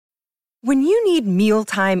When you need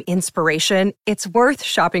mealtime inspiration, it's worth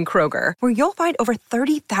shopping Kroger, where you'll find over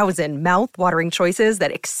 30,000 mouth-watering choices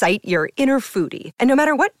that excite your inner foodie. And no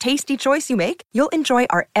matter what tasty choice you make, you'll enjoy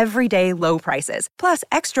our everyday low prices, plus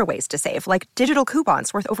extra ways to save, like digital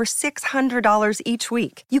coupons worth over $600 each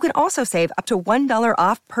week. You can also save up to $1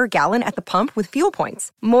 off per gallon at the pump with fuel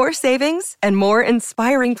points. More savings and more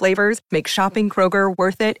inspiring flavors make shopping Kroger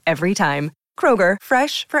worth it every time. Kroger,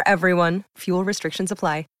 fresh for everyone. Fuel restrictions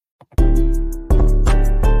apply.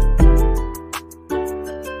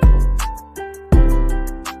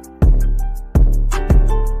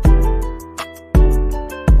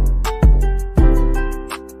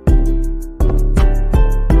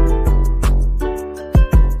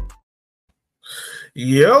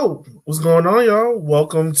 Yo, what's going on, y'all?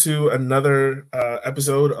 Welcome to another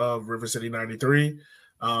episode of River City 93.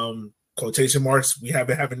 Quotation marks, we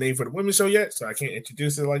haven't have a name for the women's show yet, so I can't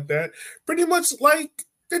introduce it like that. Pretty much like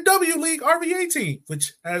the W League RVA team,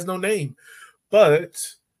 which has no name. But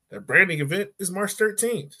the branding event is March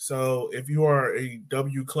 13th. So if you are a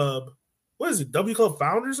W Club, what is it? W Club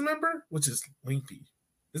Founders member, which is lengthy.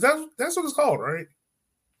 That's what it's called, right?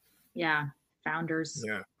 Yeah, Founders.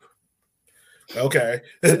 Yeah. Okay.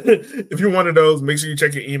 If you're one of those, make sure you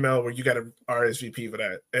check your email where you got to RSVP for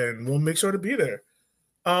that, and we'll make sure to be there.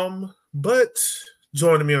 But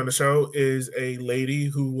joining me on the show is a lady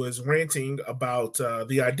who was ranting about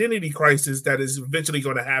the identity crisis that is eventually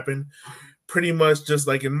going to happen, pretty much just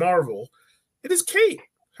like in Marvel. It is Kate.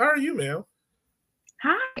 How are you, ma'am?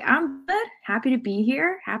 Hi, I'm good. Happy to be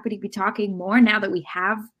here. Happy to be talking more now that we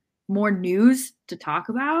have more news to talk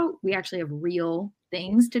about. We actually have real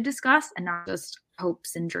things to discuss and not just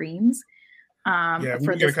hopes and dreams. Yeah,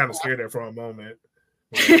 we get kind of scared there for a moment.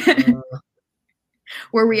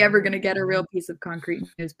 Were we ever going to get a real piece of concrete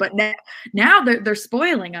news? But now they're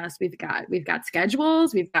spoiling us. We've got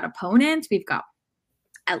schedules, we've got opponents, we've got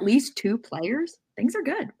at least 2 players. Things are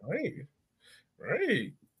good.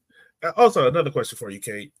 Right. Also, another question for you,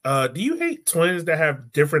 Kate. Do you hate twins that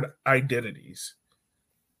have different identities?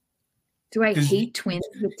 Do I hate twins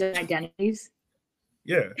with different identities?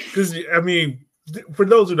 Yeah, because I mean, for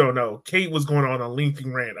those who don't know, Kate was going on a lengthy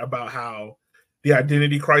rant about how the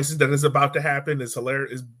identity crisis that is about to happen is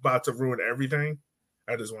hilarious, is about to ruin everything.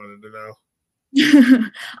 I just wanted to know.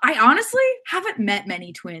 I honestly haven't met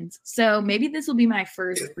many twins, so maybe this will be my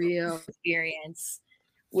first real experience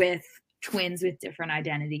with twins with different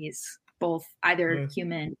identities, both either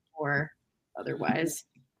human or otherwise.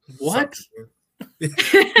 What?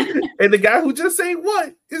 And the guy who just said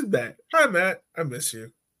what is back. Hi, Matt. I miss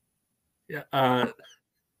you. Yeah. Are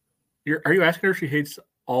you asking her if she hates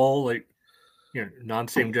all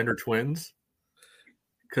non-same gender twins?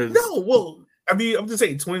 Because no, well, I mean, I'm just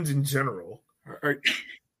saying twins in general.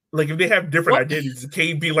 Like if they have different identities, it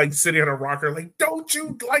can't be like sitting on a rocker. Like, don't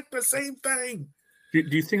you like the same thing? Do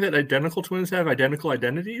you think that identical twins have identical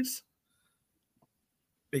identities?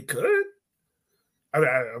 They could.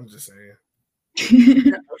 I'm just saying.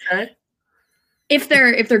 Okay. If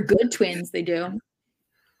they're good twins, they do.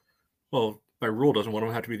 Well, by rule, doesn't one of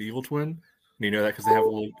them have to be the evil twin? And you know that because they have a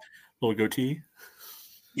little goatee.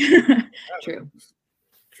 True.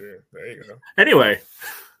 There you go. Anyway.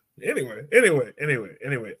 We had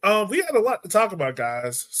a lot to talk about,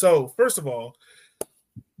 guys. So first of all,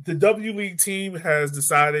 the W League team has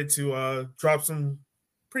decided to drop some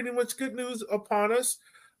pretty much good news upon us.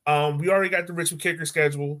 We already got the Richmond Kicker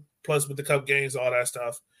schedule, plus with the Cup games, all that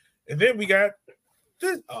stuff. And then we got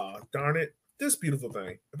this, this beautiful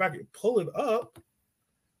thing. If I can pull it up,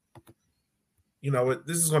 you know what?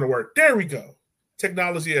 This is going to work. There we go.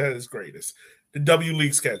 Technology at its greatest. The W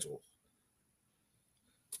League schedule.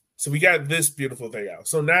 So we got this beautiful thing out.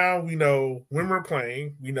 So now we know when we're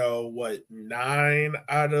playing. We know 9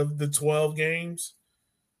 out of the 12 games.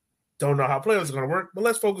 Don't know how playoffs are going to work, but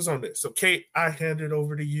let's focus on this. So, Kate, I hand it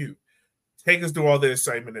over to you. Take us through all the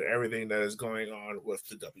excitement and everything that is going on with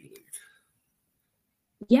the W League.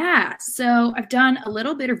 Yeah, so I've done a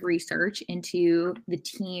little bit of research into the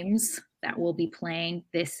teams that will be playing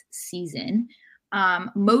this season.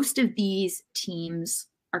 Most of these teams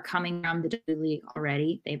are coming from the W League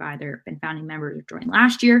already. They've either been founding members or joined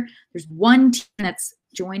last year. There's one team that's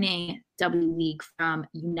joining W League from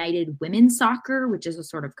United Women's Soccer, which is a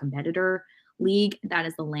sort of competitor league. That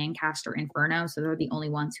is the Lancaster Inferno. So they're the only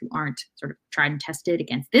ones who aren't sort of tried and tested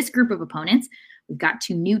against this group of opponents. We've got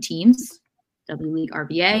 2 new teams, W League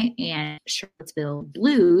RVA and Charlottesville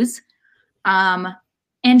Blues.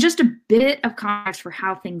 And just a bit of context for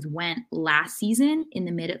how things went last season in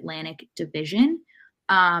the Mid-Atlantic Division.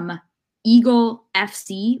 Eagle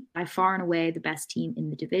FC, by far and away the best team in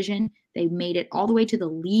the division. They made it all the way to the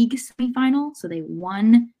league semifinal. So they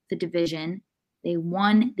won the division. They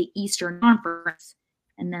won the Eastern Conference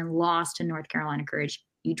and then lost to North Carolina Courage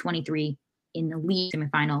U23 in the league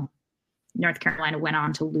semifinal. North Carolina went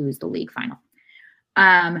on to lose the league final.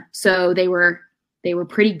 So they were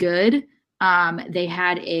pretty good. They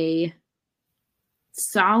had a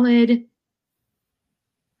solid,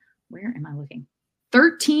 where am I looking?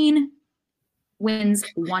 13 wins,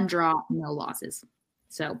 1 draw, no losses.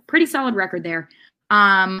 So pretty solid record there.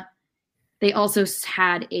 They also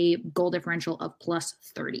had a goal differential of plus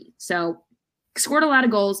 30. So scored a lot of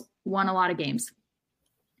goals, won a lot of games.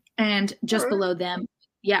 And just below them,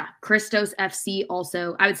 Christos FC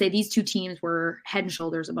also, I would say these two teams were head and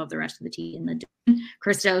shoulders above the rest of the team.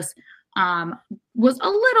 Christos was a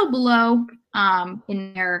little below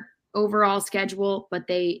in their overall schedule, but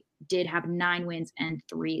they did have 9 wins and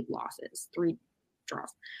 3 losses, 3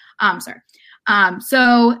 draws.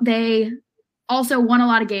 So they also won a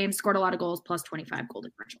lot of games, scored a lot of goals, plus 25 goal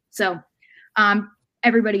differential. So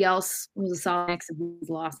everybody else was a solid mix of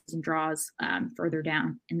losses and draws further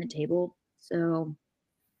down in the table. So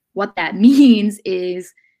what that means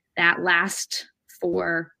is that last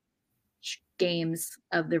 4 games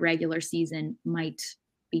of the regular season might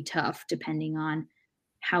be tough depending on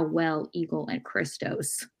how well Eagle and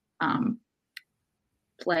Christos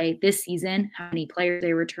play this season, how many players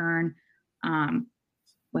they return,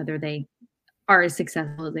 whether they are as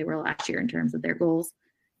successful as they were last year in terms of their goals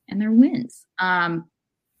and their wins.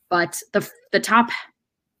 But the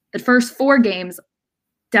first 4 games,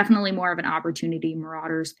 definitely more of an opportunity.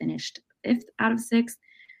 Marauders finished 5th out of 6.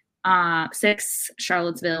 6,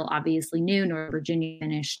 Charlottesville, obviously new. Northern Virginia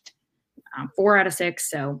finished 4 out of 6.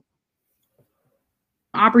 So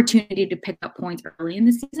opportunity to pick up points early in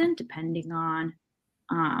the season, depending on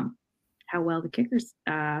how well the Kickers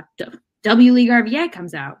W League RVA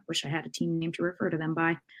comes out. Wish I had a team name to refer to them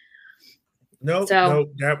by. No,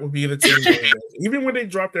 that would be the team name. Even when they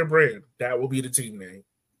drop their brand, that will be the team name.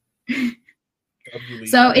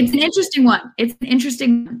 So it's an interesting one. It's an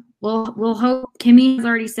interesting one. We'll hope. Kimmy has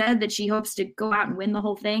already said that she hopes to go out and win the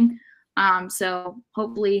whole thing. So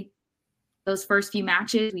hopefully those first few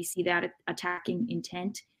matches, we see that attacking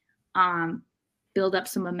intent build up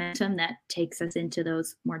some momentum that takes us into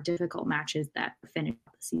those more difficult matches that finish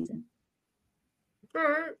the season. All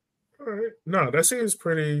right. No, that seems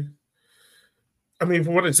pretty. I mean,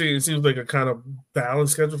 from what it seems like a kind of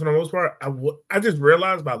balanced schedule for the most part. I just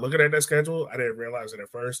realized by looking at that schedule, I didn't realize it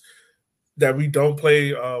at first, that we don't play,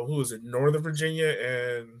 who is it, Northern Virginia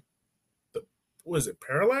and,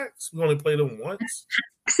 Parallax? We only played them once?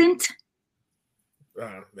 Accent?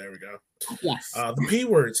 There we go. Yes. The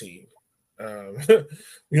P-word team.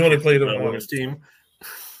 We only played them once. Team.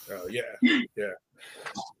 Oh, yeah.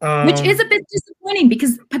 Which is a bit disappointing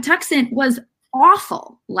because Patuxent was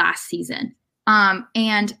awful last season.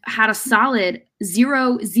 And had a solid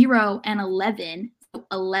 0-0 and 11,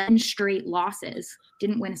 11 straight losses.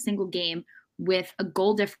 Didn't win a single game with a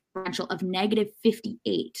goal differential of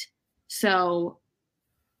 -58. So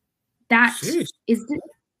that is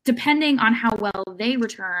depending on how well they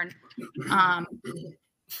return.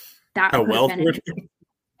 That how well they return.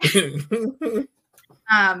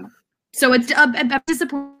 So it's a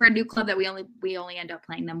disappointing for a new club that we only end up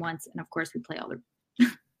playing them once, and of course we play all the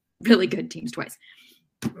really good teams twice.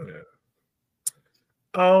 Yeah.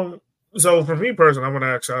 So for me personally, I'm gonna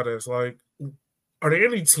ask y'all this: like, are there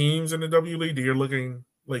any teams in the W League that you're looking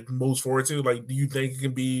like most forward to? Like, do you think it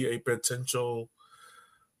can be a potential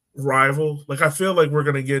rival? Like, I feel like we're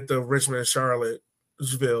gonna get the Richmond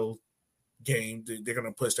Charlottesville game. They're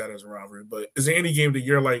gonna push that as a rivalry. But is there any game that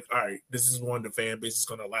you're like, all right, this is one the fan base is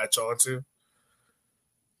gonna latch on to?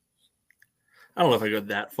 I don't know if I go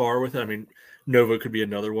that far with it. I mean, Nova could be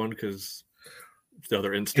another one because the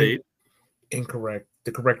other in-state. Incorrect.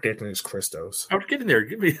 The correct answer is Christos. I was getting there.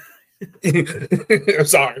 Give me. I'm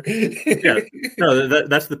sorry. Yeah, no,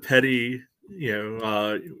 that's the petty.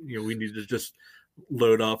 We need to just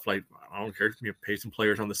load off. Like, I don't care. Pay some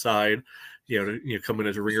players on the side. To come in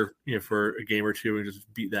as a ringer, for a game or two and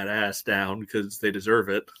just beat that ass down because they deserve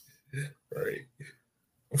it. Right.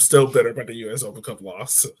 I'm still bitter about the U.S. Open Cup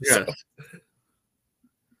loss. Yeah.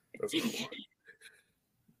 It's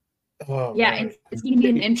going to be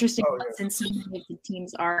an interesting one since so many of the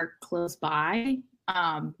teams are close by.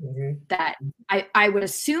 That I would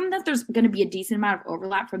assume that there's going to be a decent amount of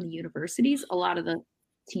overlap from the universities. A lot of the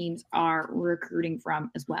teams are recruiting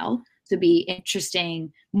from as well. So it'd be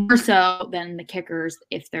interesting, more so than the Kickers,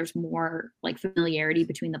 if there's more like familiarity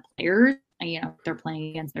between the players. They're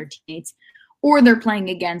playing against their teammates, or they're playing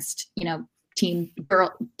against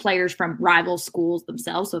players from rival schools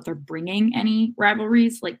themselves. So if they're bringing any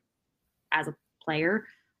rivalries, like as a player,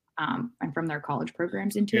 and from their college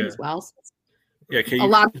programs into it as well. So okay,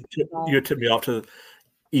 you tipped me off to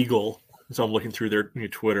Eagle. So I'm looking through their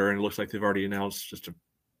Twitter, and it looks like they've already announced just an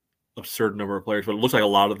absurd number of players, but it looks like a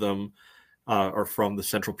lot of them are from the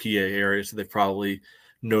central PA area, so they've probably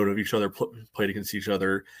known of each other, played against each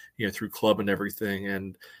other, through club and everything.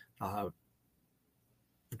 And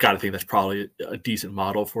got to think that's probably a decent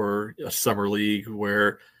model for a summer league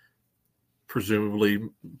where presumably,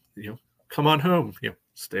 come on home,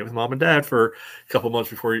 stay with mom and dad for a couple months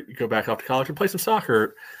before you go back off to college and play some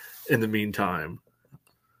soccer in the meantime.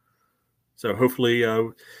 So hopefully,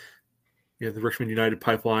 the Richmond United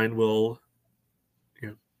pipeline will,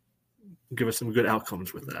 give us some good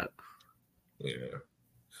outcomes with that. Yeah.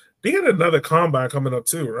 They had another combine coming up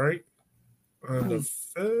too, right? On the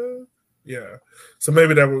 5th? Yeah. So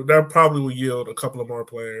maybe that probably will yield a couple of more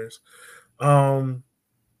players.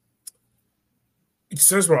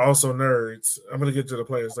 Since we're also nerds, I'm going to get to the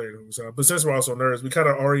players later. But since we're also nerds, we kind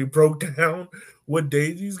of already broke down what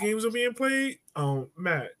day these games are being played.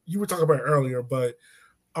 Matt, you were talking about it earlier, but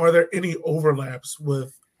are there any overlaps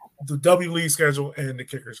with the W League schedule and the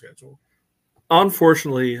kicker schedule?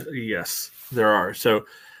 Unfortunately, yes, there are. So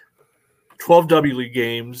 12 W League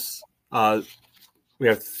games. We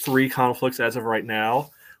have 3 conflicts as of right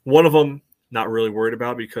now. One of them, not really worried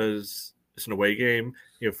about because it's an away game,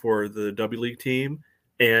 for the W League team,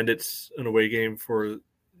 and it's an away game for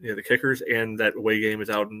the kickers, and that away game is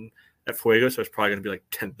out at Fuego, so it's probably going to be like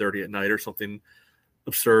 10:30 at night or something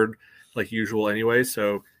absurd like usual anyway.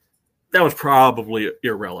 So that was probably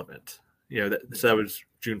irrelevant. So that was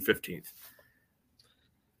June 15th.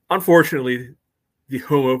 Unfortunately, the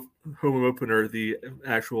home opener, the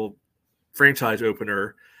actual franchise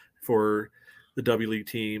opener for the W League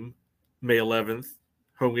team, May 11th,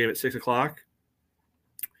 home game at 6:00.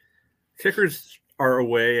 Kickers are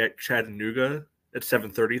away at Chattanooga at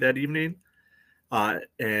 7:30 that evening,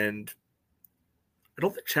 and I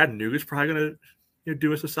don't think Chattanooga is probably going to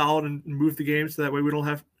do us a solid and move the game so that way we don't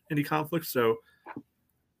have any conflicts. So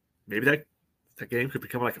maybe that game could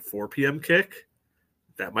become like a 4 p.m. kick.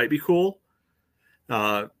 That might be cool.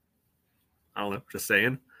 I don't know, just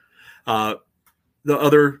saying. The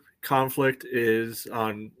other conflict is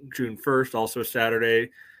on June 1st, also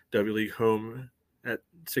Saturday, W League home at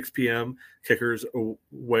 6 p.m. Kickers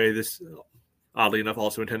away this, oddly enough,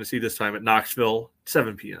 also in Tennessee, this time at Knoxville,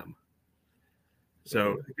 7 p.m.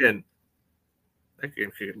 So, again, that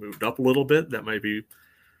game could get moved up a little bit. That might be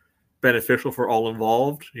beneficial for all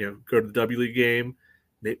involved. Go to the W League game,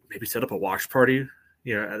 maybe set up a watch party,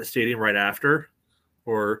 at the stadium right after,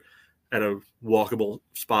 or at a walkable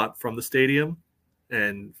spot from the stadium,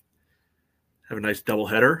 and have a nice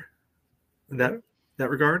doubleheader in that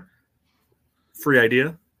regard. Free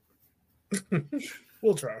idea.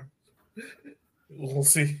 We'll try. We'll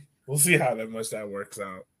see. We'll see how that works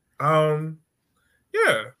out.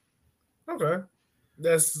 Yeah. Okay.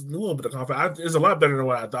 That's a little bit of confidence. It's a lot better than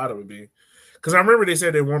what I thought it would be. Because I remember they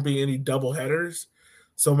said there won't be any double headers.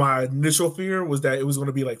 So my initial fear was that it was going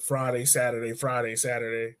to be like Friday, Saturday.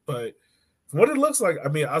 But from what it looks like,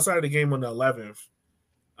 outside of the game on the 11th,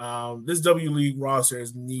 this W League roster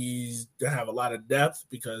needs to have a lot of depth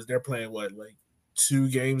because they're playing, 2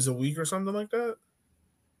 games a week or something like that?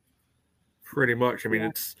 Pretty much.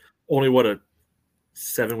 It's only, a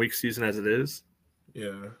 7-week season as it is?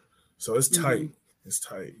 Yeah. So it's tight. It's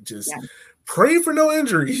tight. Just pray for no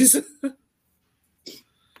injuries.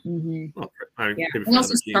 Mm-hmm. Well, we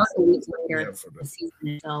also start a week later the season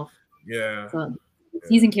itself. Yeah. So the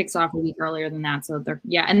season kicks off a week earlier than that. So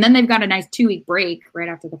and then they've got a nice 2-week break right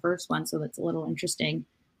after the first one. So that's a little interesting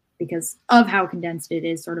because of how condensed it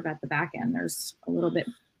is sort of at the back end. There's a little bit,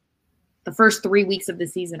 the first 3 weeks of the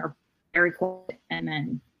season are very quiet, and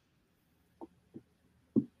then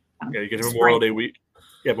you get Memorial Day week.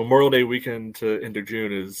 Yeah, Memorial Day weekend to into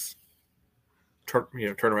June is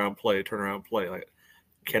turnaround play. Like,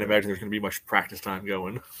 can't imagine there's going to be much practice time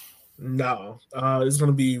going. No, it's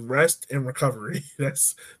going to be rest and recovery.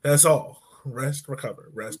 That's all. Rest,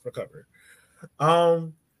 recover.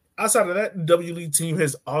 Outside of that, the W League team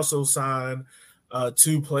has also signed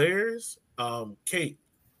 2 players. Kate,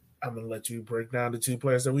 I'm going to let you break down the 2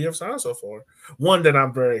 players that we have signed so far. One that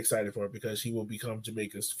I'm very excited for because he will become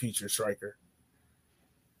Jamaica's featured striker.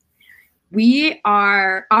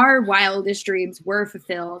 Our wildest dreams were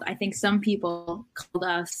fulfilled. I think some people called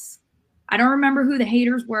us, I don't remember who the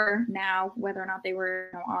haters were now, whether or not they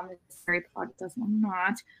were on this very podcast or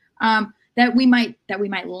not, that we might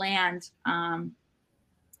land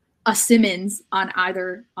a Simmons on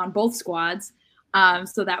both squads.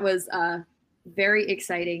 So that was very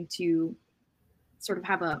exciting to sort of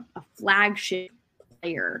have a flagship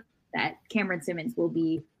player that Cameron Simmons will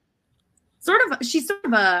be she's sort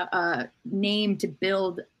of a name to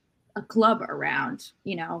build a club around.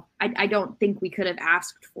 I don't think we could have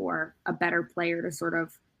asked for a better player to sort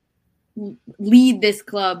of lead this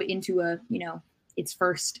club into its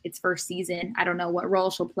first season. I don't know what role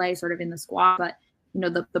she'll play sort of in the squad, but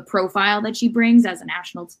the profile that she brings as a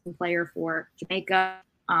national team player for Jamaica,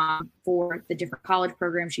 for the different college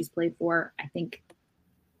programs she's played for, I think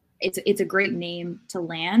it's a great name to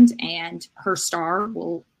land, and her star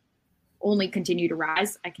will only continue to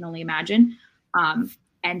rise. I can only imagine.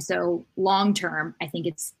 And so long term, I think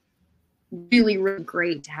it's really, really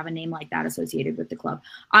great to have a name like that associated with the club.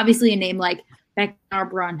 Obviously, a name like Becky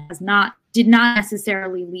Arbron did not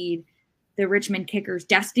necessarily lead the Richmond Kickers'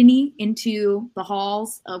 destiny into the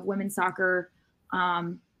halls of women's soccer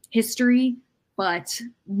history, but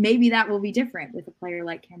maybe that will be different with a player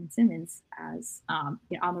like Cameron Simmons as on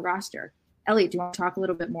the roster. Elliot, do you want to talk a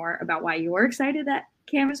little bit more about why you're excited that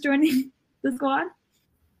Cam is joining the squad?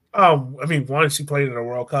 One, she played in the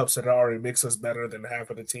World Cup, so that already makes us better than half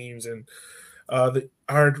of the teams in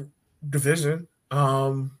our division.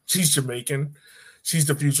 She's Jamaican. She's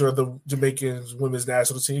the future of the Jamaican women's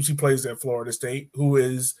national team. She plays at Florida State, who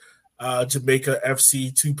is Jamaica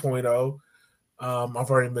FC 2.0. I've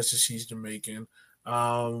already mentioned she's Jamaican.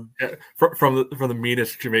 From the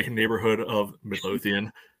meanest Jamaican neighborhood of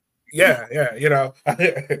Midlothian. Yeah.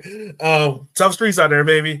 Tough streets out there,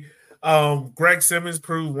 baby. Greg Simmons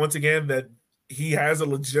proved once again that he has a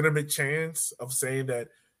legitimate chance of saying that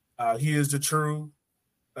he is the true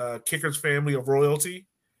Kickers family of royalty.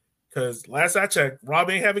 Because last I checked, Rob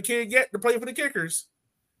ain't have a kid yet to play for the Kickers.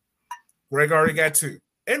 Greg already got 2.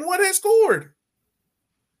 And 1 has scored.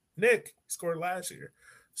 Nick scored last year.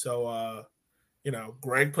 So,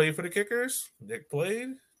 Greg played for the Kickers. Nick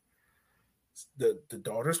played. The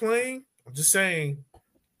daughter's playing. I'm just saying,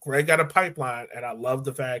 Greg got a pipeline, and I love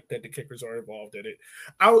the fact that the Kickers are involved in it.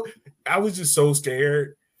 I was just so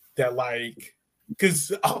scared that,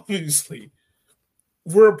 because obviously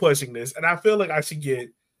we're pushing this, and I feel like I should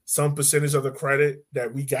get some percentage of the credit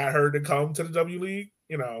that we got her to come to the W League,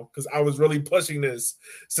 because I was really pushing this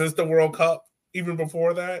since the World Cup. Even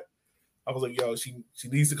before that, I was like, yo, she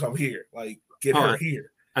needs to come here. Get her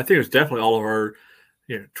here. I think it was definitely all of our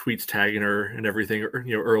tweets tagging her and everything,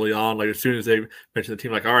 early on. As soon as they mentioned the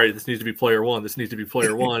team, all right, this needs to be player one. This needs to be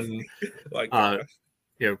player one.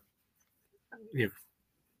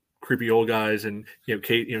 Creepy old guys and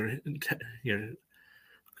Kate.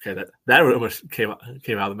 Okay, that almost came out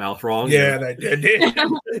of the mouth wrong. Yeah, that did.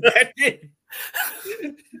 That did.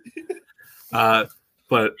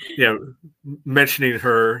 But mentioning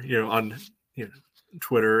her, on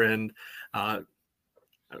Twitter, and I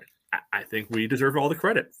think we deserve all the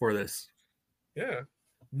credit for this. Yeah.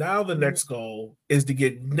 Now the next goal is to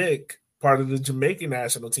get Nick part of the Jamaican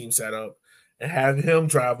national team set up and have him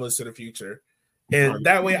drive us to the future. And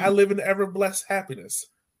that way I live in ever blessed happiness.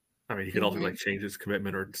 He could also change his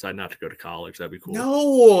commitment or decide not to go to college. That'd be cool.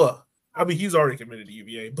 No. He's already committed to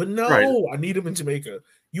UVA, but no, right. I need him in Jamaica.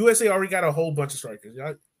 USA already got a whole bunch of strikers.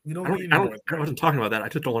 We don't need more. I wasn't talking about that. I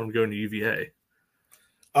just don't want him going to UVA.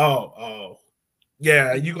 Oh.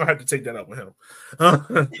 Yeah, you're going to have to take that up with him.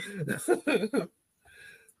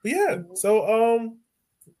 Yeah, so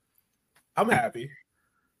I'm happy.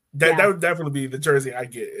 That would definitely be the jersey I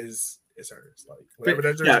get is hers. Whatever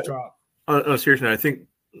that jersey drop. On a serious note, I think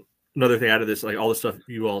another thing out of this, all the stuff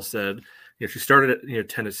you all said, she started at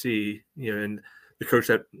Tennessee, and the coach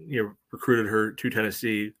that recruited her to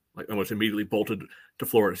Tennessee almost immediately bolted to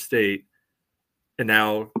Florida State, and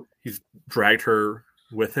now he's dragged her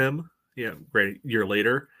with him, great year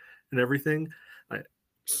later and everything.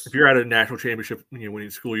 If you're at a national championship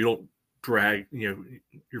winning school, you don't drag your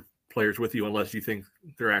players with you unless you think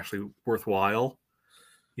they're actually worthwhile.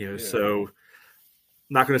 So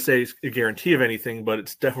not going to say it's a guarantee of anything, but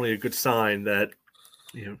it's definitely a good sign that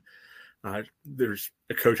there's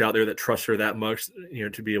a coach out there that trusts her that much,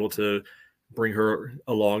 to be able to bring her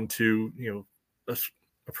along to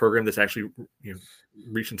a program that's actually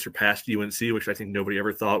reached and surpassed UNC, which I think nobody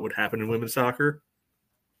ever thought would happen in women's soccer.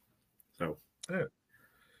 So, yeah.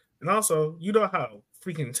 And also, how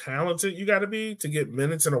freaking talented you got to be to get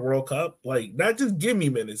minutes in a World Cup. Not just give me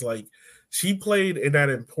minutes. She played in that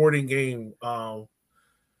important game.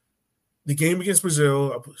 The game against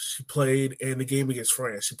Brazil, she played, and the game against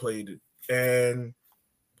France, she played and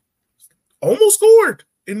almost scored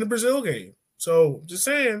in the Brazil game. So, just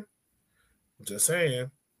saying.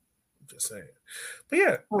 But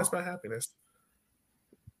yeah, that's my happiness.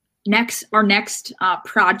 Our next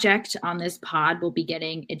project on this pod will be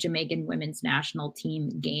getting a Jamaican women's national team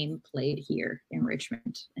game played here in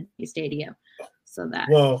Richmond in the stadium. So that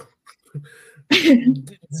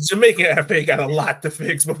the Jamaican FA got a lot to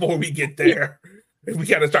fix before we get there. We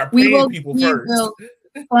got to start paying people first. We will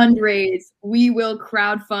fundraise. We will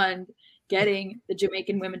crowdfund getting the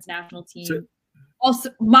Jamaican women's national team.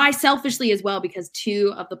 Also, selfishly as well, because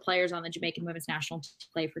 2 of the players on the Jamaican women's national team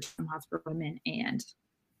play for Tottenham Hotspur Women, and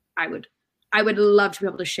I would love to be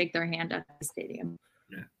able to shake their hand at the stadium.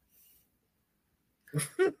 Yeah.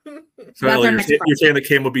 So Ellie, you're saying that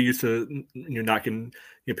Cam will be used to not getting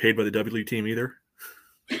paid by the W League team either?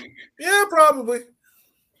 Yeah, probably.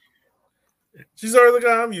 She's already the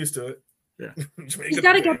guy. I'm used to it. Yeah. She's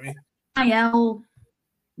got to get IL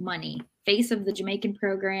money. Face of the Jamaican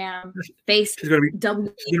program. Face she's going to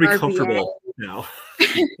be comfortable now.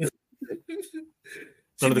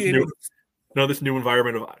 None of this new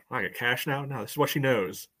environment of I get cash now. No, this is what she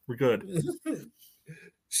knows. We're good.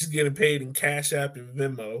 She's getting paid in Cash App and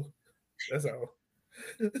Venmo. That's all.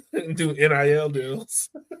 Do NIL deals.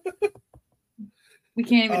 We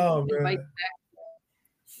can't even invite back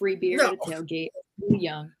free beer at a tailgate. Too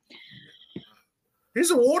young.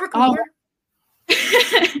 Here's a water cooler.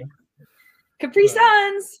 Capri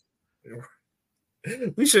Suns.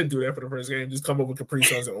 We shouldn't do that for the first game. Just come up with Capri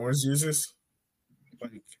Suns and orange juices.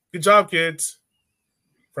 Like, good job, kids.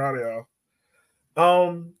 Proud of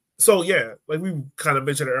y'all. So yeah, like we kind of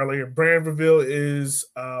mentioned earlier, brand reveal is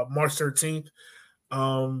March 13th. We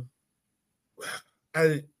were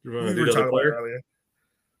talking about it earlier.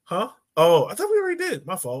 Huh? Oh, I thought we already did.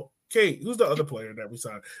 My fault. Kate, who's the other player that we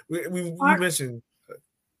signed? We mentioned,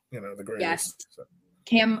 the greatest. Yes. So.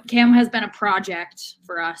 Cam has been a project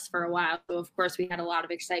for us for a while. So of course we had a lot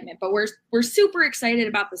of excitement, but we're super excited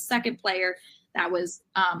about the second player that was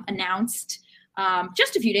announced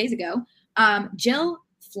just a few days ago. Jill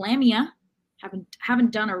Flamia,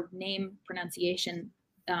 haven't done a name pronunciation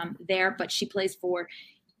there, but she plays for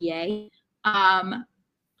Yay.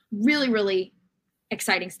 Really, really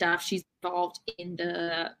exciting stuff. She's involved in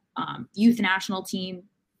the youth national team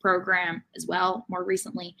program as well more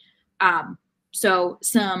recently. So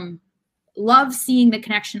some love seeing the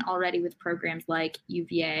connection already with programs like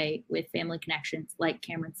UVA, with family connections like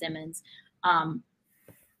Cameron Simmons.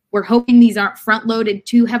 We're hoping these aren't front loaded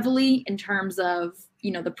too heavily in terms of,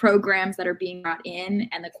 the programs that are being brought in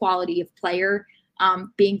and the quality of player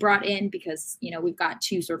being brought in, because, we've got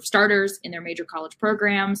 2 sort of starters in their major college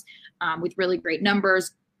programs with really great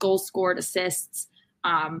numbers, goals scored, assists,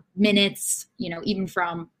 minutes, even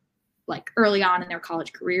from like early on in their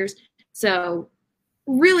college careers. So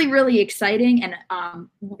really, really exciting. And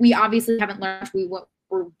we obviously haven't learned.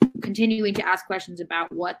 We're continuing to ask questions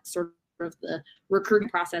about what sort of the recruiting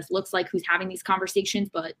process looks like, who's having these conversations,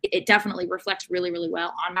 but it definitely reflects really, really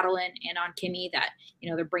well on Madeline and on Kimmy that,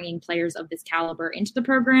 they're bringing players of this caliber into the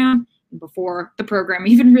program before the program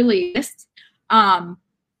even really exists. And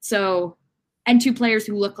 2 players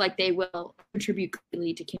who look like they will contribute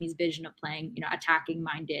greatly to Kimmy's vision of playing, attacking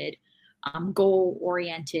minded, goal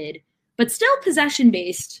oriented, but still possession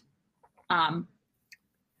based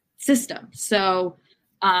system. So,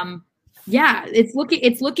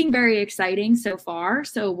 it's looking very exciting so far.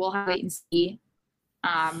 So we'll have to wait and see,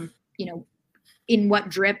 in what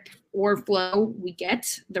drip or flow we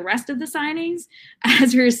get the rest of the signings.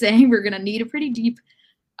 As we were saying, we're going to need a pretty deep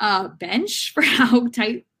bench for how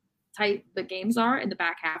tight the games are in the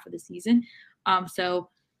back half of the season. So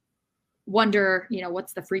wonder,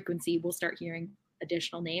 what's the frequency we'll start hearing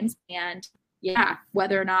additional names, and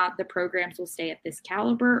whether or not the programs will stay at this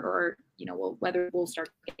caliber, or, whether we'll start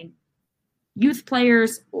getting youth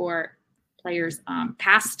players or players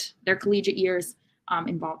past their collegiate years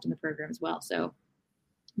involved in the program as well. So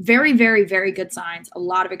very, very, very good signs. A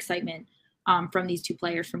lot of excitement from these 2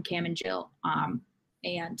 players, from Cam and Jill,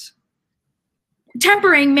 and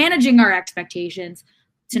managing our expectations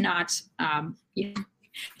to not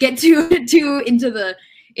get too into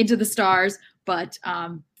the stars, but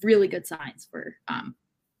really good signs for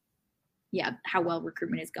how well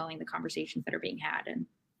recruitment is going, the conversations that are being had, and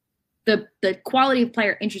the quality of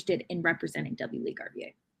player interested in representing W League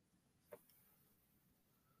RVA.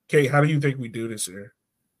 Okay, how do you think we do this year?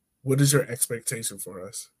 What is your expectation for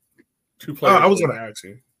us? 2 players. I was going to ask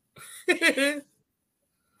you.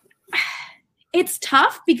 It's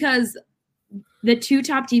tough because the 2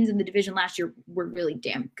 top teams in the division last year were really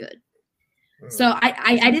damn good. So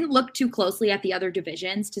I didn't look too closely at the other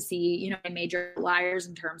divisions to see, major liars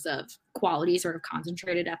in terms of quality sort of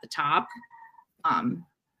concentrated at the top.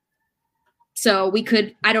 So we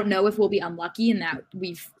could, I don't know if we'll be unlucky in that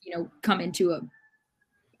we've, come into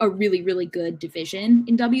a really, really good division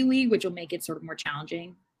in W League, which will make it sort of more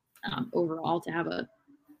challenging overall to have a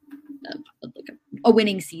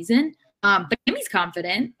winning season. But Amy's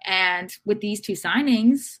confident. And with these two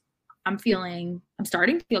signings, I'm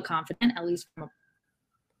starting to feel confident, at least from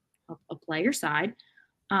a player side.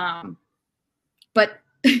 But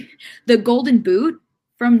the Golden Boot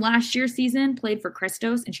from last year's season played for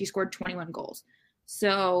Christos, and she scored 21 goals.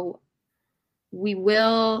 So we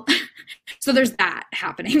will. So there's that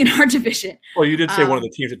happening in our division. Well, you did say one of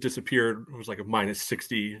the teams that disappeared was like a minus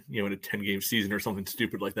 60, in a 10-game season or something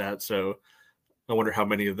stupid like that. So I wonder how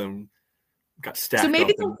many of them got stacked. So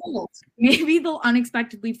maybe they'll fold. Maybe they'll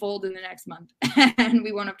unexpectedly fold in the next month, and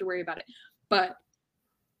we won't have to worry about it. But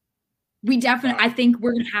we definitely, I think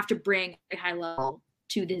we're going to have to bring a high level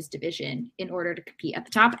to this division in order to compete at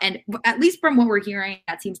the top. And at least from what we're hearing,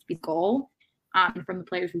 that seems to be the goal from the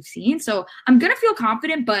players we've seen. So I'm going to feel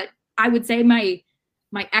confident, but I would say my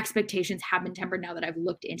expectations have been tempered now that I've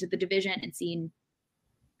looked into the division and seen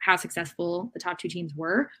how successful the top two teams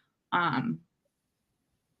were,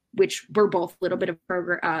 which were both a little bit of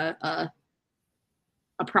a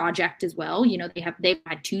project as well. They've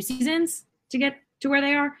had 2 seasons to get to where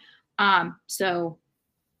they are. So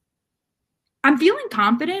I'm feeling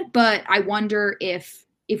confident, but I wonder if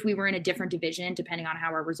we were in a different division, depending on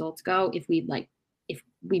how our results go, if we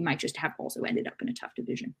might just have also ended up in a tough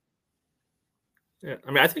division. Yeah,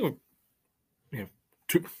 I mean, I think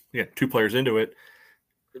two players into it,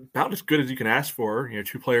 about as good as you can ask for.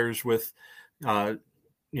 2 players with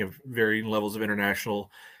varying levels of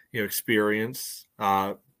international experience,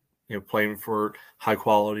 playing for high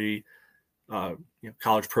quality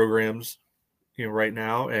college programs right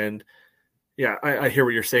now. And yeah, I hear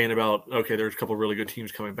what you're saying about, okay, there's a couple of really good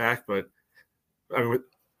teams coming back, but I mean,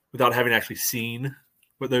 without having actually seen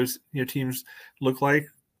what those teams look like,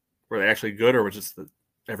 were they actually good, or was just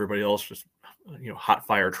everybody else just hot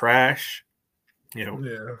fire trash?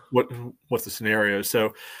 What's the scenario?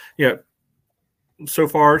 So yeah, so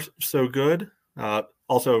far so good.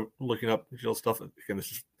 Also looking up stuff, again,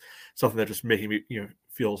 this is something that's just making me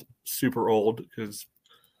feel super old, because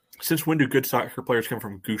since when do good soccer players come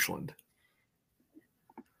from Goochland?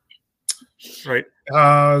 Right.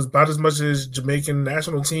 About as much as Jamaican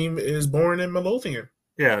national team is born in Midlothian.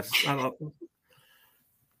 Yeah.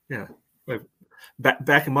 Yeah. Like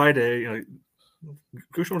back in my day,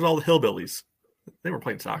 Goochland was all the hillbillies. They were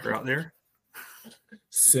playing soccer out there.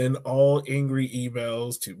 Send all angry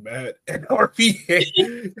emails to Matt and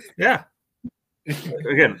RPA. Yeah.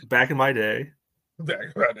 Again, back in my day.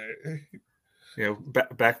 Back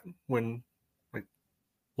when like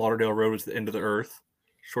Lauderdale Road was the end of the earth,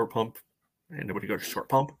 Short Pump, and nobody go to Short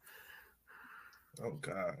Pump. Oh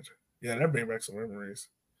God, yeah, that brings back some memories.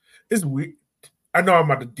 It's weird. I know I'm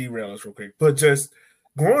about to derail us real quick, but just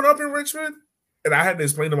growing up in Richmond, and I had to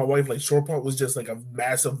explain to my wife like Short Pump was just like a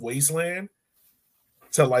massive wasteland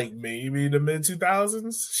to like maybe the mid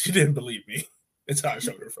 2000s. She didn't believe me until I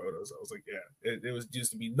showed her photos. I was like, yeah, it was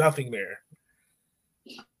used to be nothing there.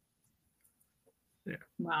 Yeah.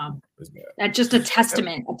 Wow. That's just a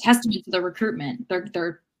testament to the recruitment.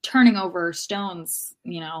 They're turning over stones,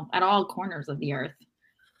 at all corners of the earth.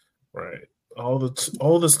 Right. All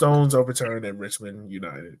the stones overturned at Richmond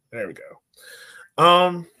United. There we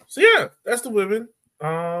go. So yeah, that's the women.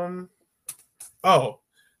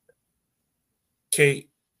 Kate,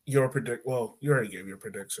 your predict. Well, you already gave your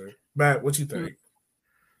prediction. Matt, what you think?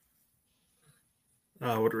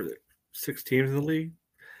 What are there? 6 teams in the league?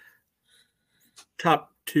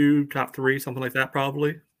 Top 2, top 3, something like that,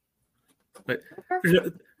 probably. Like,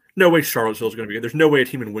 there's no way Charlottesville is going to be good. There's no way a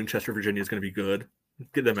team in Winchester, Virginia is going to be good.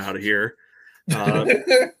 Get them out of here. Yeah.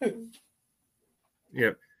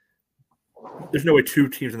 There's no way 2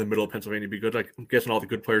 teams in the middle of Pennsylvania be good. Like, I'm guessing all the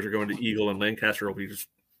good players are going to Eagle, and Lancaster will be just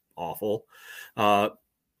awful. So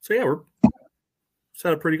yeah, we're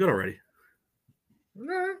set up pretty good already.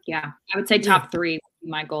 Yeah, I would say top 3 would be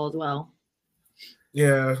my goal as well.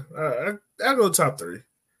 Yeah, I'll go top 3.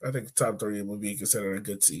 I think top 3 would be considered a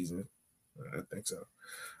good season. I think so.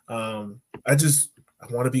 I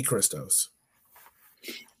want to beat Christos.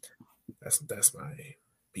 That's my aim.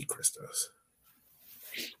 Beat Christos.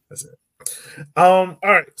 That's it. All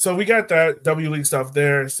right. So we got that W League stuff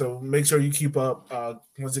there. So make sure you keep up.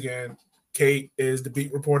 Once again, Kate is the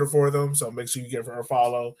beat reporter for them. So make sure you give her a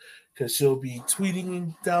follow, because she'll be tweeting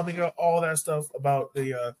and telling her all that stuff about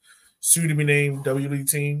the soon-to-be named W League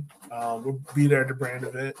team. We'll be there at the brand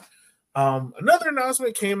event. Another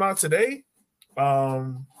announcement came out today.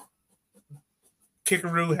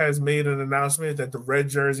 Kickaroo has made an announcement that the red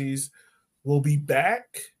jerseys will be back.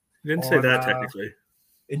 You didn't say that technically.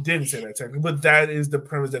 It didn't say that technically, but that is the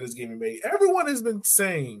premise that is getting made. Everyone has been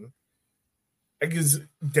saying, because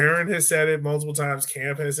Darren has said it multiple times,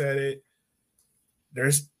 Camp has said it.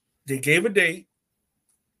 They gave a date,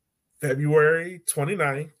 February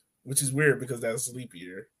 29th, which is weird because that's a leap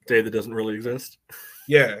year. Day that doesn't really exist.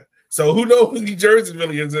 Yeah. So who knows if New Jersey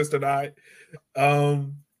really exists or not?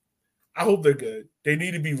 I hope they're good. They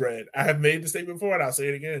need to be red. I have made the statement before, and I'll say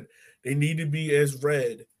it again. They need to be as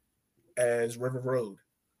red as River Road.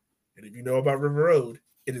 And if you know about River Road,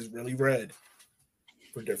 it is really red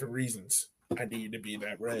for different reasons. I need to be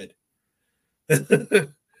that red.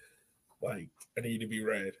 Like, I need to be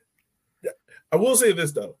red. I will say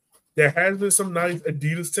this, though. There has been some nice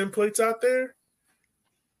Adidas templates out there.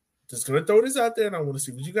 Just going to throw this out there, and I want to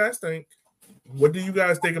see what you guys think. What do you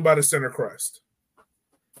guys think about a center crest?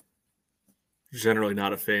 Generally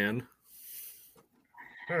not a fan.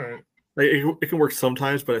 All right. Like, it can work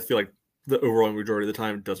sometimes, but I feel like the overall majority of the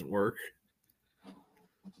time it doesn't work.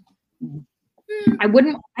 I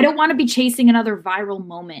don't want to be chasing another viral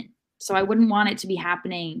moment. So I wouldn't want it to be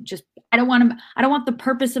happening. I don't want the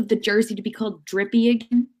purpose of the jersey to be called Drippy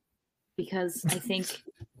again, because I think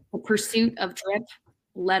the pursuit of drip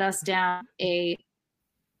led us down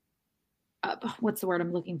what's the word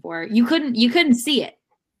I'm looking for? You couldn't see it.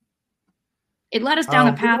 It led us down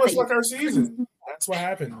a path. Pretty much like our season. That's what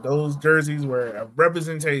happened. Those jerseys were a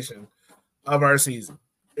representation of our season.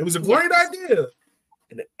 It was a great idea,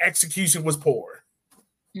 and the execution was poor.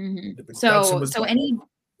 Mm-hmm. So any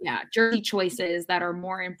jersey choices that are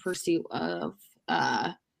more in pursuit of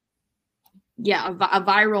a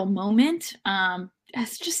viral moment.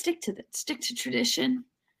 Just stick to tradition.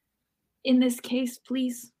 In this case,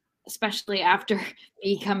 please. Especially after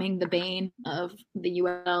becoming the bane of the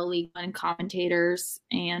UL League One commentators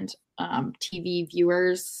and TV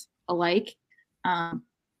viewers alike. The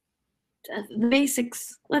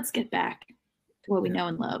basics, let's get back to what we know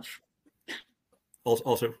and love.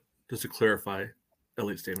 Also, just to clarify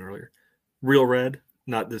Elliott's statement earlier, real red,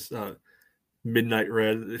 not this midnight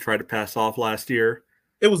red that they tried to pass off last year.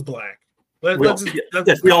 It was black. We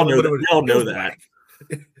all know that.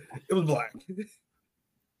 It was black.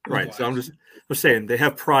 Right, so I'm just saying they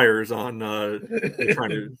have priors on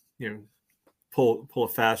trying to pull a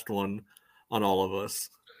fast one on all of us.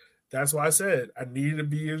 That's why I said I needed to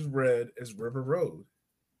be as red as River Road.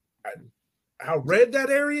 How red that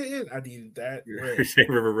area is, I needed that. You're saying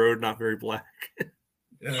River Road, not very black.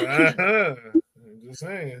 I'm just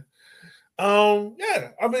saying. I'm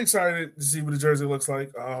excited to see what the jersey looks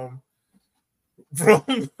like. From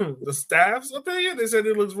the staff's opinion, they said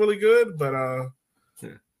it looks really good, but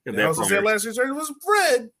they also said last year's jersey was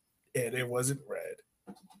red, and it wasn't red.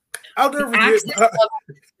 I'll never forget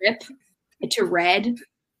drip to red.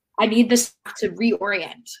 I need this to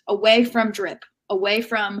reorient away from drip, away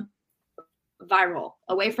from viral,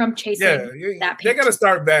 away from chasing that. They got to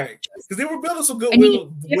start back because they were building some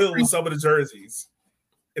goodwill with some of the jerseys.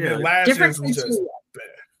 And then last year's was just bad.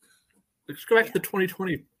 Let's go back to the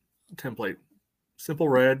 2020 template. Simple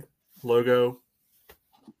red logo.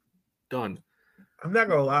 Done. I'm not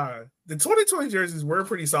gonna lie. The 2020 jerseys were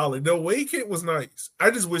pretty solid. The away kit was nice.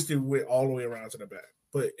 I just wish it went all the way around to the back,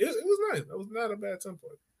 but it was nice. That was not a bad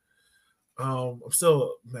template. I'm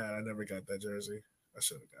still mad I never got that jersey. I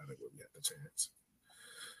should have got it when we had the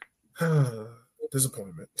chance.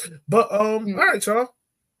 Disappointment. But all right, y'all.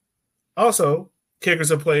 Also, Kickers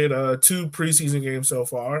have played 2 preseason games so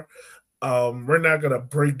far. We're not gonna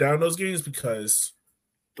break down those games because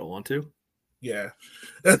don't want to. Yeah.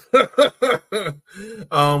 We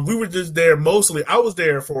were just there mostly. I was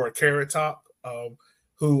there for a Carrot Top,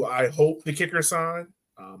 who I hope the Kicker sign.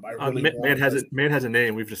 Man has a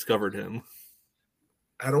name. We've discovered him.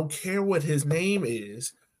 I don't care what his name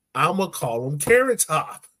is. I'm gonna call him Carrot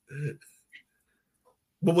Top.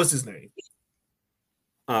 But what's his name?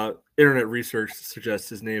 Internet research suggests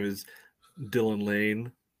his name is Dylan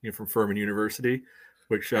Lane, from Furman University,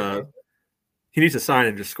 which he needs to sign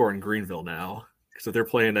and just score in Greenville now. Because if they're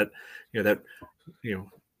playing at that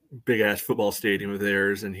big ass football stadium of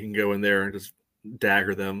theirs, and he can go in there and just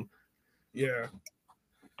dagger them. Yeah,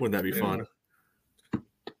 wouldn't that be fun?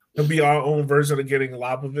 It'll be our own version of getting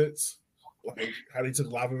Lopovitz. Like how they took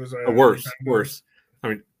Lopovitz. Worse. I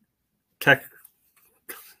mean, Tech.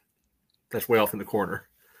 That's way off in the corner.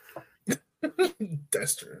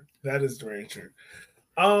 That's true. That is very true.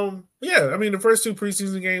 I mean, the first 2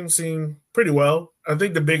 preseason games seem pretty well. I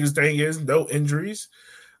think the biggest thing is no injuries.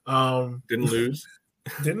 Didn't lose.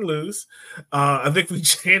 I think we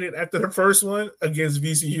chanted after the first one against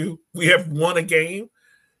VCU. We have won a game,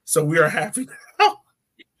 so we are happy now.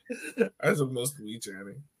 That's the most we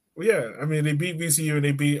chatting. Well, yeah, I mean they beat VCU and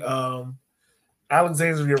they beat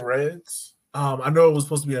Alexandria Reds. I know it was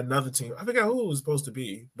supposed to be another team. I forgot who it was supposed to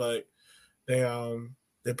be, but they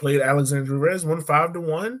played Alexandria Reds, won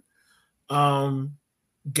 5-1.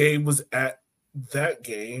 Gabe was at that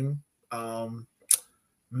game.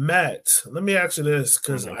 Matt, let me ask you this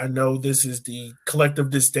because I know this is the collective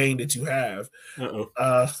disdain that you have.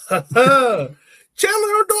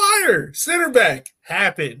 Chandler Dwyer, center back,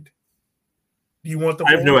 happened. Do you want the?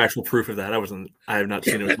 I have no actual proof of that. I have not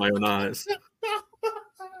seen it with my own eyes.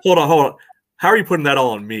 Hold on. How are you putting that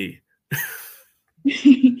all on me?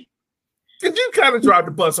 You kind of dropped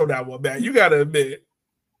the bus on that one, Matt. You got to admit.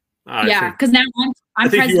 Yeah, because now I'm I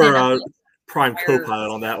think you are prime co-pilot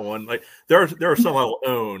on that one. Like there are some I will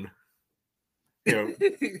own. You know,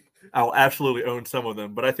 I'll absolutely own some of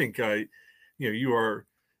them, but I think you are,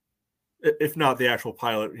 if not the actual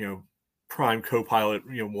pilot, prime co-pilot,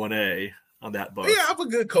 1A on that bus. Yeah, I'm a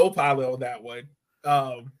good co-pilot on that one.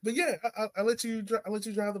 But yeah, I'll let you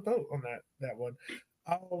drive the boat on that one.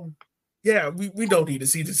 Yeah, we don't need to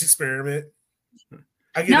see this experiment.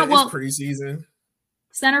 I get it's preseason.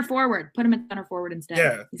 Center forward. Put him at center forward instead.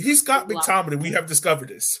 Yeah, he's Scott McTominay. We have discovered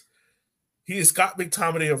this. He is Scott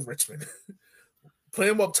McTominay of Richmond. Play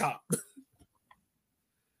him up top.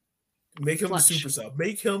 Make him the super sub.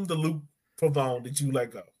 Make him the Luke Pavone that you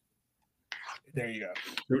let go. There you go.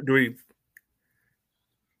 We're going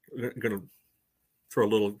to throw a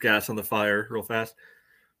little gas on the fire real fast.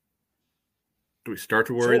 Do we start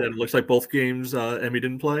to worry that it looks like both games Emmy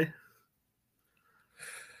didn't play?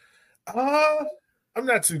 I'm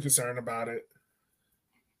not too concerned about it.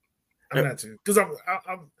 I'm not too because I'm.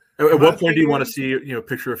 At what point do you want to see a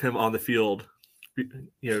picture of him on the field?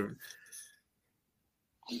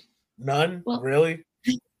 None really.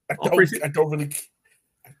 I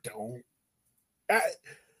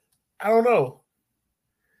don't know.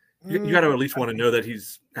 You got to at least want to know that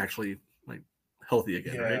he's actually like healthy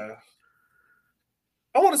again, right?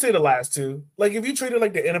 I want to say the last two. Like if you treat it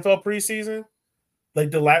like the NFL preseason. Like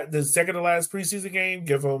the second to last preseason game,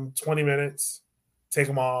 give them 20 minutes, take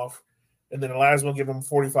them off, and then the last one, give them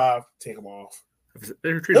 45, take them off. If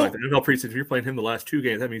they're treated like the NFL preseason, if you're playing him the last two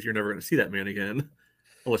games, that means you're never going to see that man again,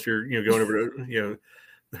 unless you're going over to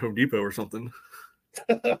the Home Depot or something.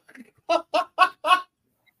 You're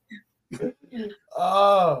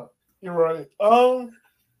right.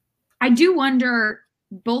 I do wonder.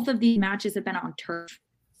 Both of these matches have been on turf,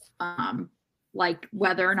 like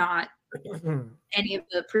whether or not. Any of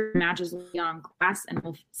the matches will be on grass, and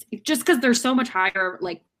just because they're so much higher,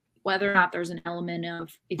 like whether or not there's an element of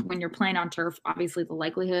when you're playing on turf, obviously the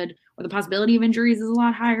likelihood or the possibility of injuries is a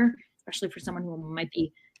lot higher, especially for someone who might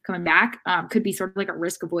be coming back. Could be sort of like a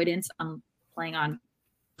risk avoidance playing on,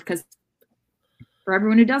 because for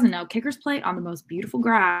everyone who doesn't know, kickers play on the most beautiful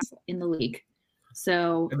grass in the league.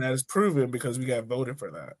 So, and that is proven because we got voted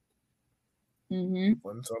for that. Mm-hmm.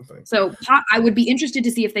 Something. So I would be interested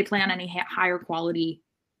to see if they play on any higher quality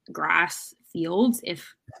grass fields,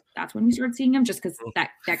 if that's when we start seeing them, just because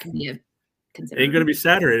that can be a consideration. Ain't going to be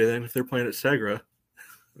Saturday then if they're playing at Segra.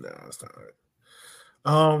 No, it's not right.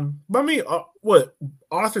 But I mean, what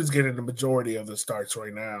Arthur's getting the majority of the starts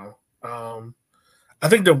right now. I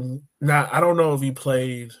think I don't know if he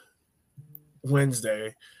played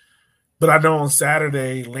Wednesday, but I know on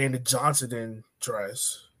Saturday Landon Johnson didn't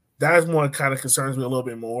dress. That's one kind of concerns me a little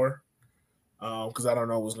bit more because I don't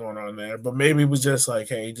know what's going on there. But maybe it was just like,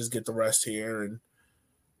 hey, just get the rest here and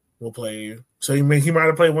we'll play you. So he might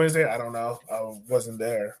have played Wednesday. I don't know. I wasn't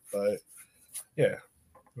there. But, yeah,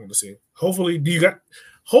 we'll see. Hopefully there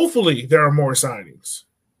are more signings.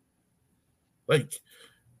 Like,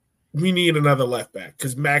 we need another left back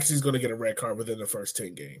because Maxi's going to get a red card within the first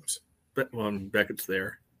 10 games. But Beckett's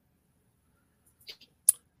there.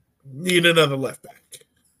 Need another left back.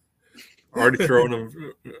 Already throwing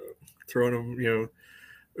him,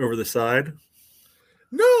 over the side.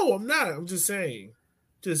 No, I'm not. I'm just saying.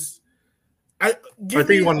 I think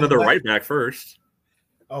you want another right back first.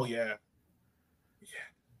 Oh yeah.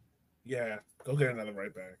 Go get another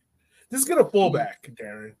right back. Just get a fullback,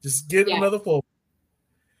 Darren. Just get another fullback.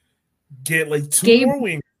 Get like two more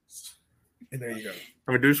wingers, and there you go.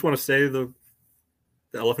 I mean, do you just want to say the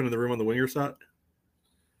elephant in the room on the winger side?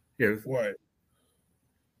 Yeah. What?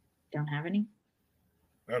 Don't have any.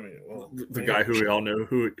 I mean, well, the guy who we all know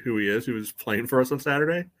who he is, who was playing for us on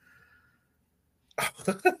Saturday.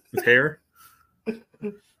 With hair.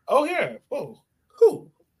 Oh yeah. Oh, who?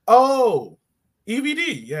 Oh,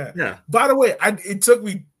 EVD. Yeah. Yeah. By the way, it took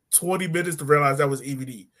me 20 minutes to realize that was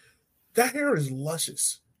EVD. That hair is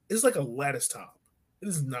luscious. It's like a lattice top. It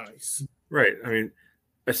is nice. Right. I mean,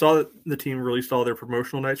 I saw that the team released all their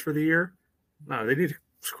promotional nights for the year. No, they need to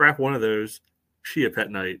scrap one of those. Shia Pet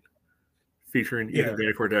Night featuring Ethan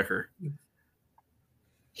Vanacore Decker.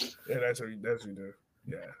 Yeah, that's what you do.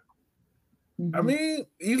 Yeah. Mm-hmm. I mean,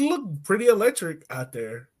 he looked pretty electric out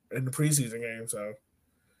there in the preseason game, so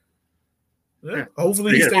yeah.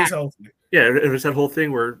 Hopefully he stays healthy. Yeah, it was that whole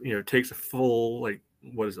thing where it takes a full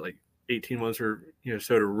 18 months or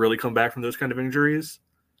so to really come back from those kind of injuries.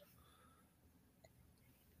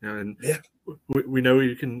 And we know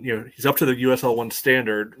you can he's up to the USL 1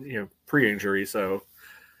 standard pre-injury, so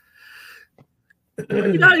it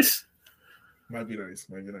might be nice. Might be nice.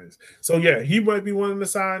 So yeah, he might be one of the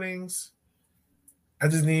signings. I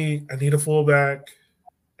need a fullback.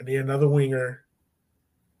 I need another winger.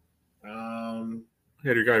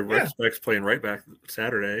 Your guy Rex Beck's playing right back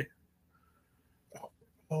Saturday.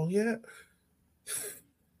 Oh yeah.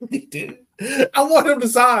 He did. I want him to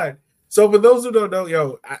sign. So for those who don't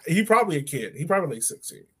know, he probably a kid. He probably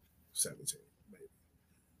 16, 17, maybe.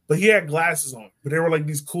 But he had glasses on. But they were like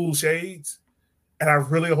these cool shades. And I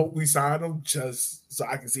really hope we sign him just so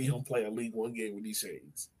I can see him play a League One game with these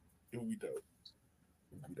shades. It would be dope.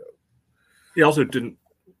 He also didn't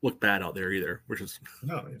look bad out there either, which is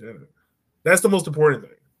no, he didn't. That's the most important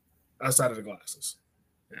thing. Outside of the glasses.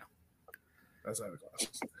 Yeah. Outside of the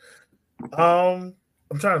glasses.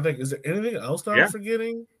 I'm trying to think. Is there anything else that I'm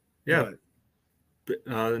forgetting? Yeah.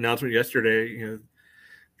 Announcement yesterday,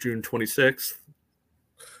 June 26th.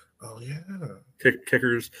 Oh yeah.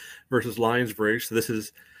 Kickers versus Lions Bridge.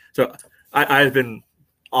 So I've been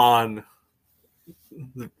on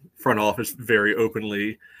the front office very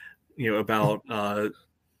openly, about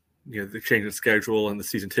the change in schedule and the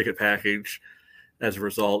season ticket package as a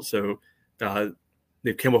result. So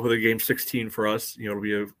they've come up with a game 16 for us. It'll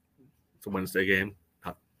be it's a Wednesday game.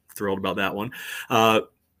 Not thrilled about that one.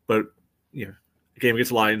 But game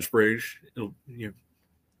against Lions Bridge, it'll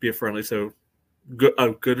be a friendly. So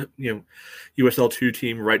a good USL 2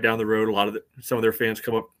 team right down the road. Some of their fans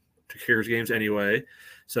come up to Kickers games anyway.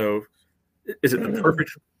 So is it the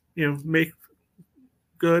perfect make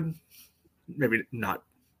good? Maybe not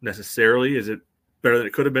necessarily. Is it better than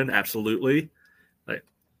it could have been? Absolutely. I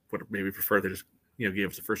would maybe prefer to just give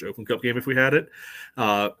us the first Open Cup game if we had it,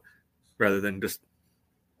 rather than just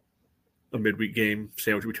a midweek game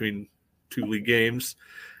sandwiched between 2 league games,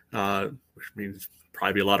 which means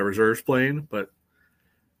probably be a lot of reserves playing. But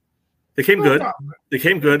they came good. They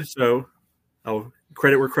came good. So I'll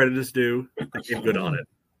credit where credit is due. They came good on it.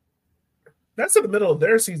 That's in the middle of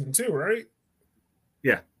their season too, right?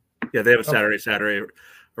 Yeah. Yeah, they have a Saturday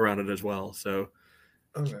around it as well. So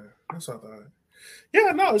okay, that's not bad.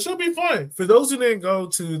 Yeah, no, it should be fun. For those who didn't go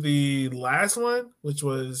to the last one, which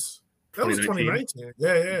was 2019.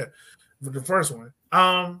 Yeah. The first one.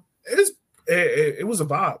 It was a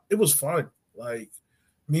bop. It was fun. Like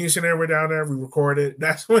me and Shanae were down there. We recorded.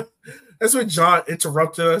 That's when John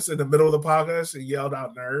interrupted us in the middle of the podcast and yelled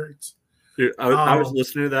out "nerds." Dude, I was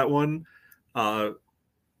listening to that one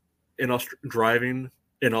driving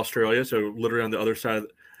in Australia, so literally on the other side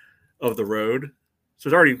of the road. So I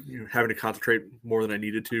was already having to concentrate more than I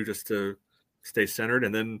needed to just to stay centered,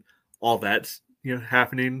 and then all that's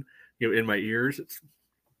happening in my ears.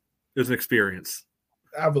 It was an experience.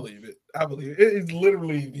 I believe it. It's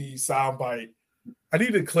literally the soundbite. I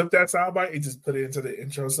need to clip that soundbite and just put it into the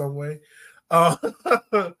intro some way.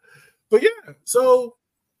 But yeah, so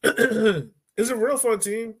it's a real fun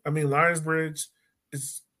team. I mean, Lions Bridge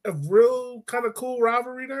is a real kind of cool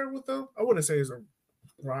rivalry there with them. I wouldn't say it's a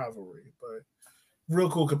rivalry, but real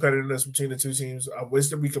cool competitiveness between the two teams. I wish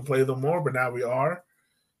that we could play them more, but now we are.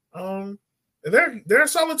 They're a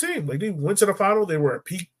solid team. Like they went to the final. They were a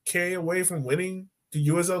PK away from winning the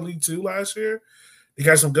USL League 2 last year. They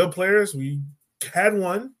got some good players. We had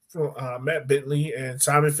one from Matt Bentley and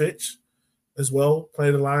Simon Fitch as well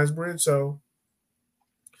playing the Lions Bridge. So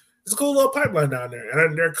it's a cool little pipeline down there.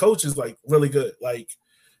 And their coach is like really good. Like,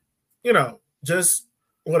 just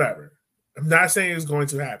whatever. I'm not saying it's going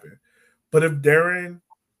to happen. But if Darren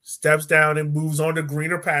steps down and moves on to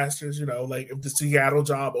greener pastures, like if the Seattle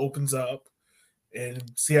job opens up and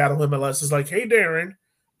Seattle MLS is like, hey, Darren,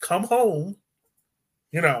 come home,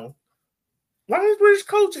 Lions Bridge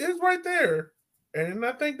coach is right there. And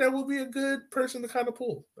I think that would be a good person to kind of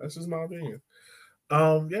pull. That's just my opinion.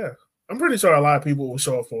 Yeah, I'm pretty sure a lot of people will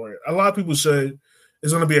show up for it. A lot of people should.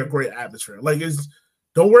 It's going to be a great atmosphere. Like,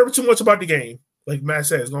 don't worry too much about the game. Like Matt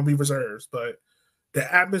said, it's going to be reserves, but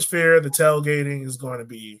the atmosphere, the tailgating is going to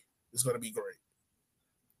be great.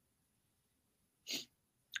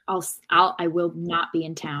 I will not be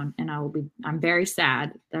in town, and I'm very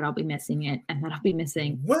sad that I'll be missing it, and that I'll be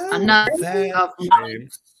missing another of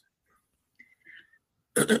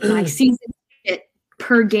my season ticket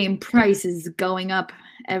per game price is going up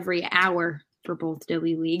every hour for both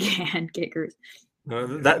W League and Kickers.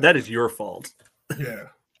 That is your fault. Yeah.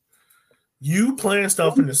 You plan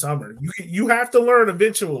stuff in the summer. You have to learn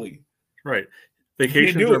eventually. Right.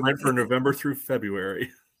 Vacations are meant for November through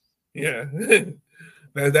February. Yeah.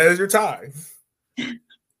 that is your time.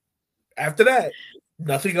 After that,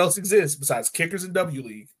 nothing else exists besides Kickers and W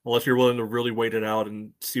League. Unless you're willing to really wait it out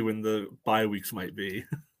and see when the bye weeks might be.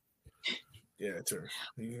 Yeah, true.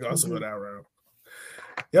 You can also go that route.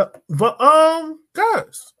 Yep. But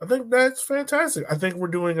guys, I think that's fantastic. I think we're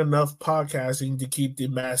doing enough podcasting to keep the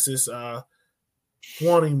masses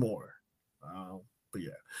wanting more. But yeah.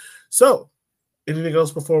 So, anything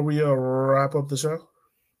else before we wrap up the show?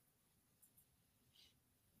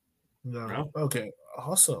 No. Okay.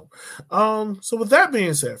 Awesome. So with that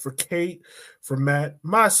being said, for Kate, for Matt,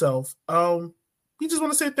 myself, we just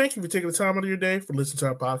want to say thank you for taking the time out of your day for listening to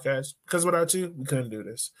our podcast. Because without you, we couldn't do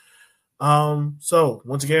this. So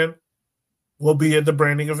once again, we'll be at the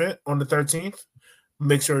branding event on the 13th.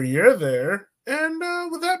 Make sure you're there. And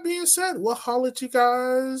with that being said, we'll holler at you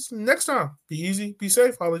guys next time. Be easy, be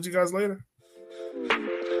safe. Holler at you guys later.